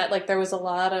liked that, like, there was a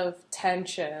lot of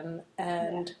tension,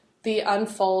 and the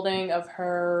unfolding of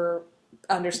her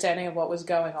understanding of what was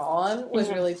going on was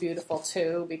really beautiful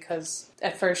too, because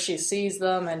at first she sees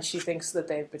them and she thinks that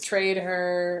they've betrayed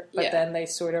her, but then they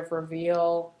sort of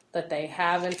reveal that they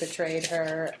haven't betrayed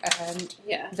her, and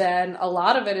then a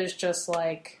lot of it is just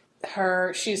like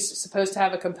she's supposed to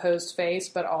have a composed face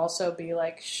but also be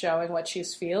like showing what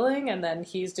she's feeling, and then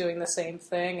he's doing the same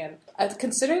thing, and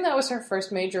considering that was her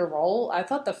first major role, I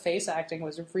thought the face acting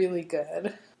was really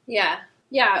good.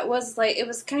 Yeah, it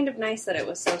was kind of nice that it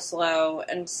was so slow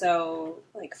and so,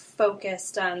 like,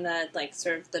 focused on the, like,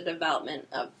 sort of the development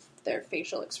of their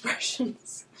facial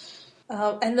expressions.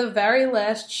 And the very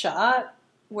last shot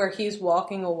where he's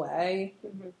walking away,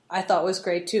 I thought was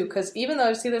great too, because even though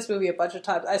I've seen this movie a bunch of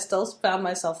times, I still found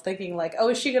myself thinking, like, oh,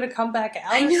 is she going to come back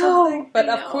out or something? But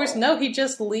of course, no, he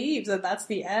just leaves, and that's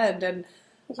the end, and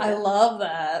I love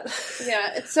that.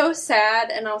 Yeah, it's so sad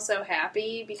and also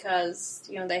happy because,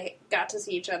 they got to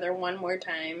see each other one more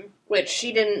time, which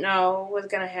she didn't know was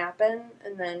going to happen,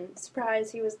 and then,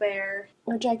 surprise, he was there.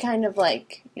 Which I kind of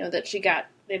like, that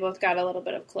they both got a little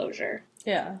bit of closure.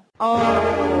 Yeah.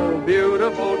 Oh,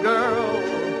 beautiful girl,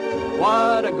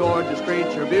 what a gorgeous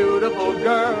creature, beautiful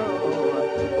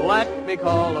girl. Let me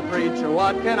call a preacher,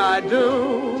 what can I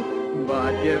do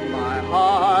but give my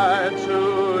heart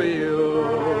to you?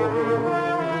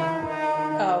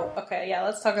 Oh, okay, yeah,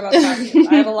 let's talk about costumes.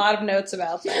 I have a lot of notes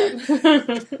about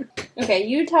that. Okay,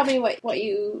 you tell me what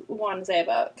you want to say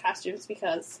about costumes,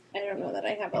 because I don't know that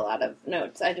I have a lot of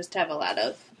notes. I just have a lot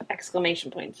of exclamation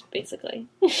points, basically.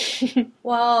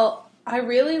 Well, I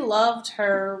really loved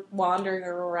her wandering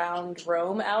around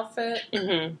Rome outfit,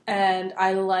 and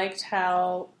I liked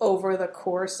how over the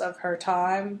course of her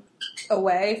time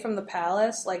away from the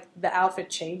palace, like, the outfit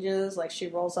changes, like, she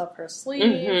rolls up her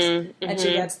sleeves, and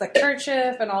she gets the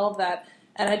kerchief and all of that,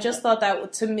 and I just thought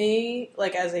that, to me,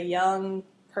 like, as a young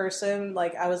person,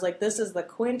 like, I was like, this is the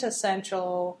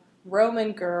quintessential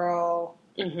Roman girl.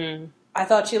 I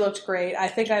thought she looked great. I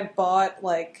think I've bought,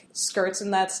 like, skirts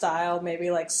in that style maybe,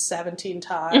 like, 17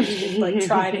 times, like,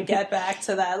 trying to get back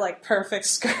to that, like, perfect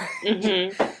skirt.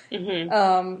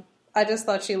 I just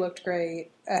thought she looked great,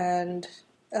 and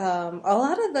a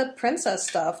lot of the princess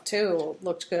stuff, too,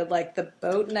 looked good. Like, the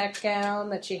boat neck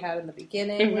gown that she had in the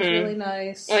beginning was really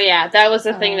nice. Oh, yeah, that was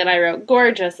the thing that I wrote.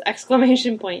 Gorgeous!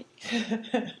 Exclamation point.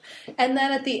 And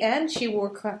then at the end, she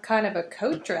wore kind of a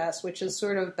coat dress, which is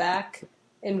sort of back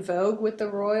in vogue with the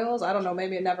royals. I don't know,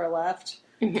 maybe it never left.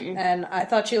 And I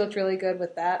thought she looked really good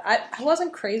with that. I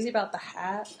wasn't crazy about the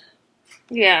hat.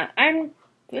 Yeah,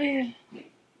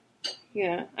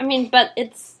 yeah, I mean, but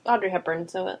it's Audrey Hepburn,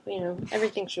 so,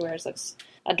 everything she wears looks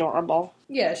adorable.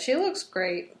 Yeah, she looks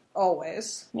great,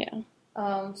 always. Yeah.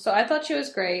 So I thought she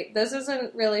was great. This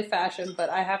isn't really fashion, but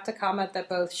I have to comment that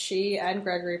both she and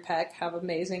Gregory Peck have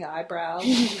amazing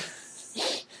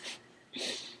eyebrows.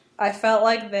 I felt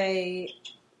like they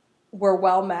were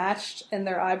well matched in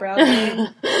their eyebrow game.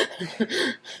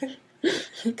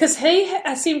 Because he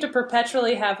seemed to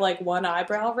perpetually have, like, one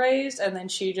eyebrow raised, and then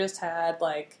she just had,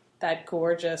 like, that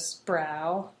gorgeous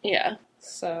brow. Yeah.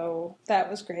 So that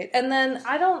was great. And then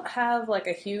I don't have, like,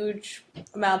 a huge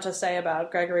amount to say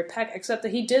about Gregory Peck, except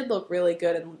that he did look really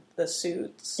good in the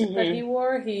suits that he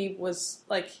wore. He was,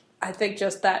 like, I think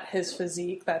just that his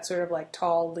physique, that sort of, like,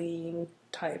 tall, lean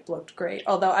type looked great.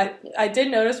 Although I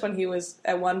did notice when he was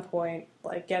at one point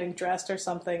like getting dressed or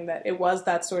something that it was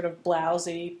that sort of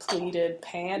blousy pleated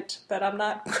pant that I'm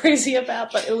not crazy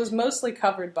about, but it was mostly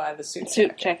covered by the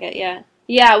suit jacket. Yeah.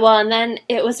 Yeah, well, and then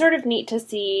it was sort of neat to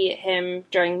see him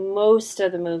during most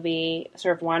of the movie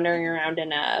sort of wandering around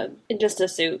in just a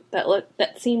suit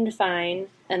that seemed fine.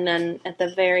 And then at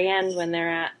the very end when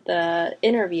they're at the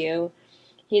interview,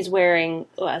 he's wearing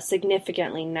a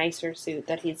significantly nicer suit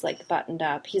that he's, like, buttoned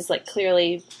up. He's, like,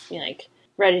 clearly, like,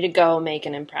 ready to go make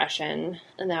an impression.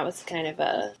 And that was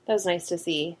that was nice to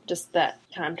see, just that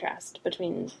contrast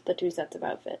between the two sets of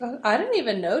outfits. I didn't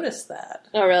even notice that.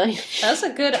 Oh, really? That's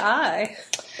a good eye.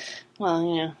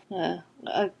 Well,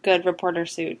 a good reporter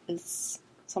suit is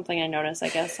something I notice, I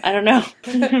guess. I don't know.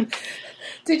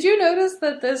 Did you notice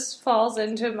that this falls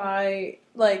into my,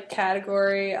 like,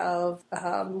 category of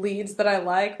leads that I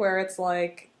like, where it's,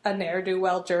 like, a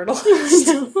ne'er-do-well journalist?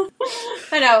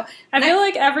 I know. I feel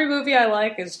like every movie I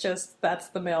like is just, that's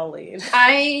the male lead.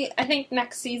 I think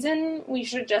next season we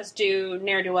should just do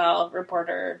ne'er-do-well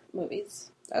reporter movies.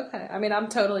 Okay. I mean, I'm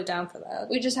totally down for that.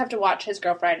 We just have to watch His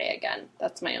Girl Friday again.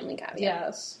 That's my only caveat.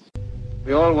 Yes.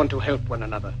 We all want to help one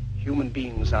another. Human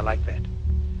beings are like that.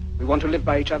 We want to live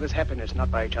by each other's happiness,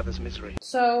 not by each other's misery.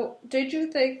 So, did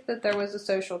you think that there was a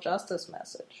social justice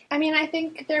message? I mean, I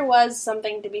think there was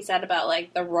something to be said about,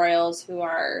 like, the royals who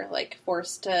are, like,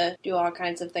 forced to do all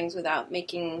kinds of things without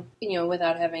making,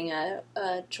 without having a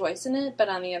choice in it. But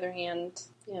on the other hand,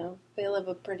 they live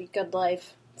a pretty good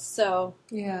life. So,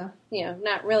 yeah,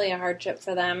 not really a hardship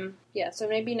for them. Yeah, so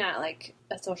maybe not, like,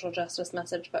 a social justice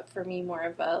message, but for me more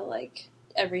of a, like,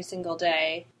 every single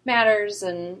day matters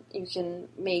and you can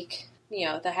make,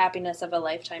 the happiness of a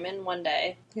lifetime in one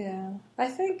day. Yeah. I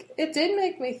think it did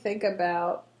make me think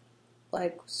about,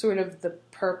 like, sort of the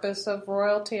purpose of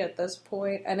royalty at this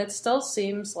point, and it still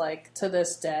seems like, to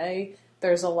this day,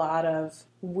 there's a lot of,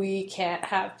 we can't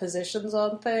have positions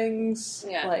on things,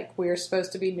 like, we're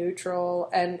supposed to be neutral,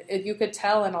 and you could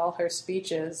tell in all her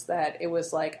speeches that it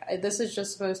was like, this is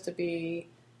just supposed to be,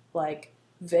 like,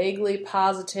 vaguely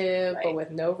positive, but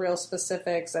with no real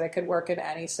specifics, that it could work in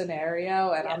any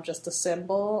scenario, and I'm just a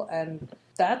symbol, and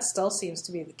that still seems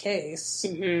to be the case.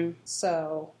 Mm-hmm.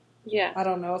 So, I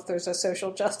don't know if there's a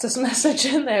social justice message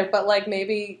in there, but, like,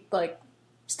 maybe, like,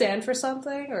 stand for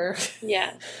something, or...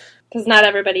 Yeah. Because not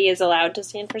everybody is allowed to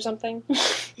stand for something.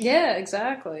 Yeah,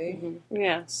 exactly. Mm-hmm.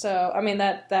 Yeah. So, I mean,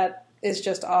 that is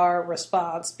just our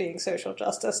response, being social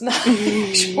justice, not the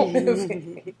actual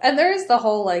movie. And there is the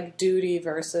whole, like, duty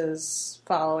versus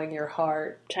following your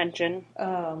heart tension.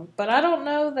 But I don't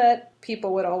know that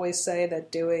people would always say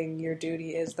that doing your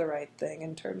duty is the right thing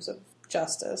in terms of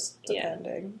justice,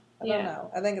 depending. I don't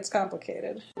know. I think it's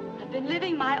complicated. I've been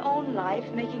living my own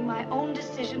life, making my own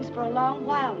decisions for a long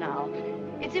while now.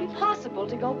 It's impossible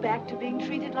to go back to being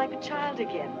treated like a child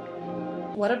again.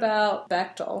 What about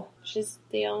Bechtel? She's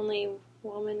the only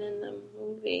woman in the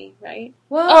movie, right?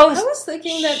 Well, I was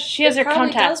thinking that she has her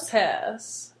probably countess. Does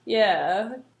pass.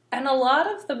 Yeah. And a lot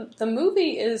of the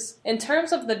movie is, in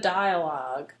terms of the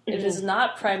dialogue, it is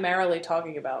not primarily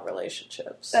talking about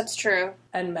relationships. That's true.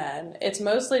 And men. It's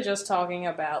mostly just talking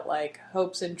about, like,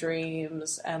 hopes and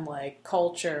dreams and, like,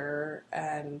 culture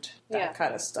and that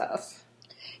kind of stuff.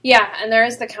 Yeah, and there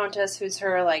is the countess who's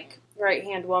her, like,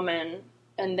 right-hand woman,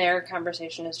 and their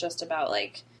conversation is just about,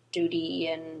 like, duty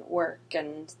and work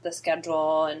and the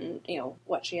schedule and,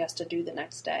 what she has to do the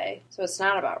next day. So it's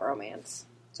not about romance.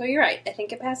 So you're right. I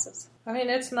think it passes. I mean,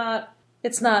 it's not,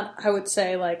 I would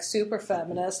say, like, super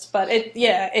feminist, but it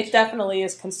definitely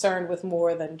is concerned with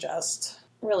more than just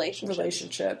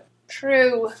relationship.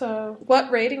 True. So, what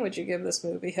rating would you give this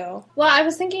movie, Hill? Well, I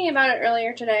was thinking about it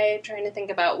earlier today, trying to think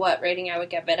about what rating I would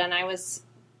give it, and I was,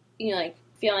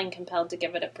 feeling compelled to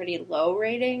give it a pretty low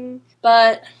rating,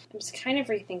 but I'm just kind of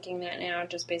rethinking that now,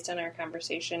 just based on our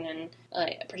conversation, and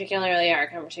particularly our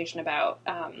conversation about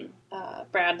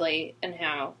Bradley and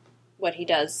what he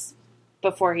does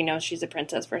before he knows she's a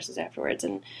princess versus afterwards,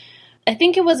 and I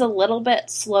think it was a little bit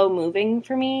slow moving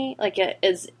for me. Like, it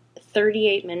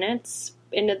 38 minutes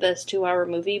into this 2-hour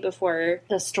movie before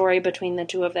the story between the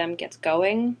two of them gets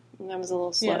going. That was a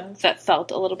little slow. Yeah. That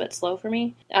felt a little bit slow for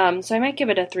me. So I might give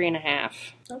it a 3.5.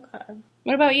 Okay.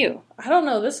 What about you? I don't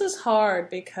know. This is hard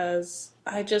because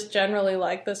I just generally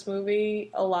like this movie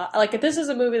a lot. Like, if this is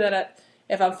a movie that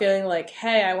if I'm feeling like,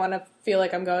 hey, I want to feel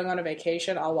like I'm going on a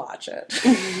vacation, I'll watch it.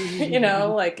 You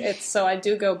know, like, so I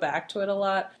do go back to it a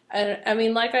lot. And I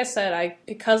mean, like I said,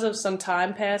 because of some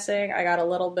time passing, I got a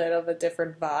little bit of a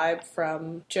different vibe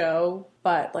from Joe.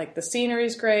 But, like, the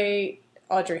scenery's great.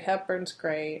 Audrey Hepburn's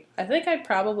great. I think I'd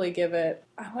probably give it,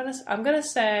 I'm going to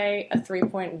say a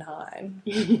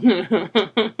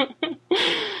 3.9.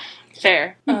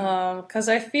 Fair. Because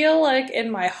I feel like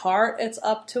in my heart it's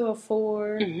up to a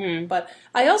 4. Mm-hmm. But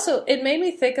it made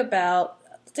me think about,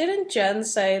 didn't Jen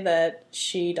say that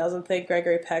she doesn't think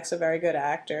Gregory Peck's a very good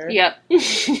actor? Yep.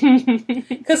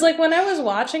 Because, like, when I was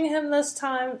watching him this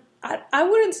time, I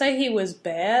wouldn't say he was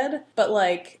bad, but,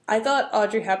 like, I thought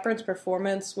Audrey Hepburn's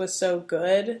performance was so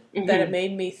good that it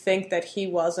made me think that he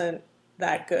wasn't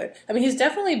that good. I mean, he's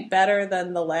definitely better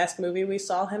than the last movie we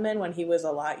saw him in when he was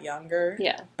a lot younger.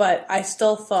 Yeah. But I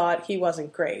still thought he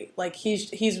wasn't great. Like,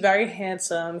 he's very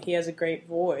handsome. He has a great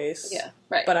voice. Yeah,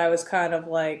 right. But I was kind of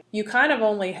like, you kind of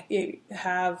only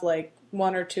have, like,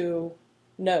 1 or 2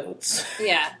 notes.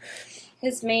 Yeah.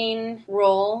 His main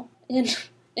role in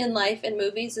life in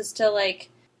movies is to, like,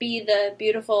 be the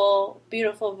beautiful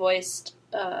voiced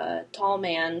tall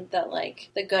man that,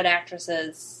 like, the good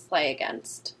actresses play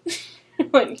against.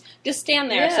 Like, just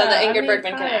stand there so that Ingrid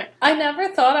Bergman can act. I never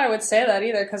thought I would say that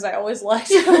either, because I always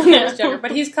liked him when he was younger. But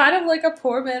he's kind of like a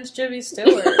poor man's Jimmy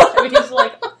Stewart. I mean,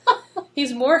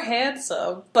 he's more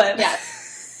handsome, but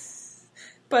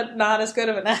but not as good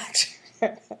of an actor.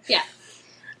 Yeah.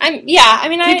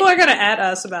 People are going to at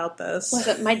us about this.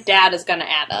 Listen, my dad is going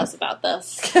to at us about this.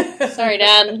 Sorry,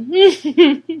 Dad.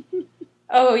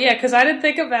 Oh, yeah, because I didn't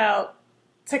think about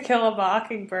To Kill a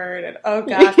Mockingbird, and oh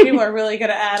gosh, people are really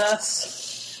going to at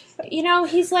us. You know,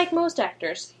 he's like most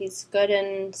actors. He's good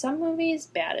in some movies,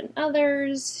 bad in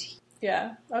others.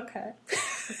 Yeah, okay.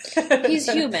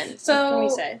 He's human, so what can we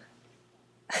say?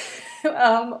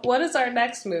 What is our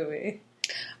next movie?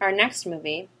 Our next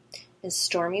movie is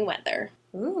Stormy Weather.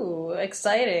 Ooh,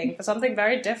 exciting. Something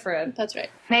very different. That's right.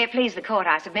 May it please the court,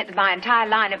 I submit that my entire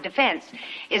line of defense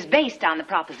is based on the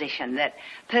proposition that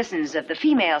persons of the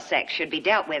female sex should be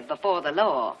dealt with before the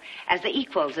law as the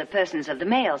equals of persons of the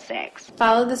male sex.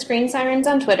 Follow the Screen Sirens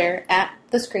on Twitter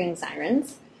 @the Screen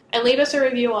Sirens. And leave us a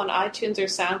review on iTunes or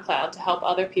SoundCloud to help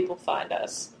other people find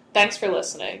us. Thanks for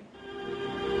listening.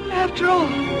 After all,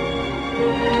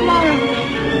 tomorrow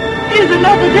is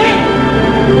another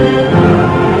day.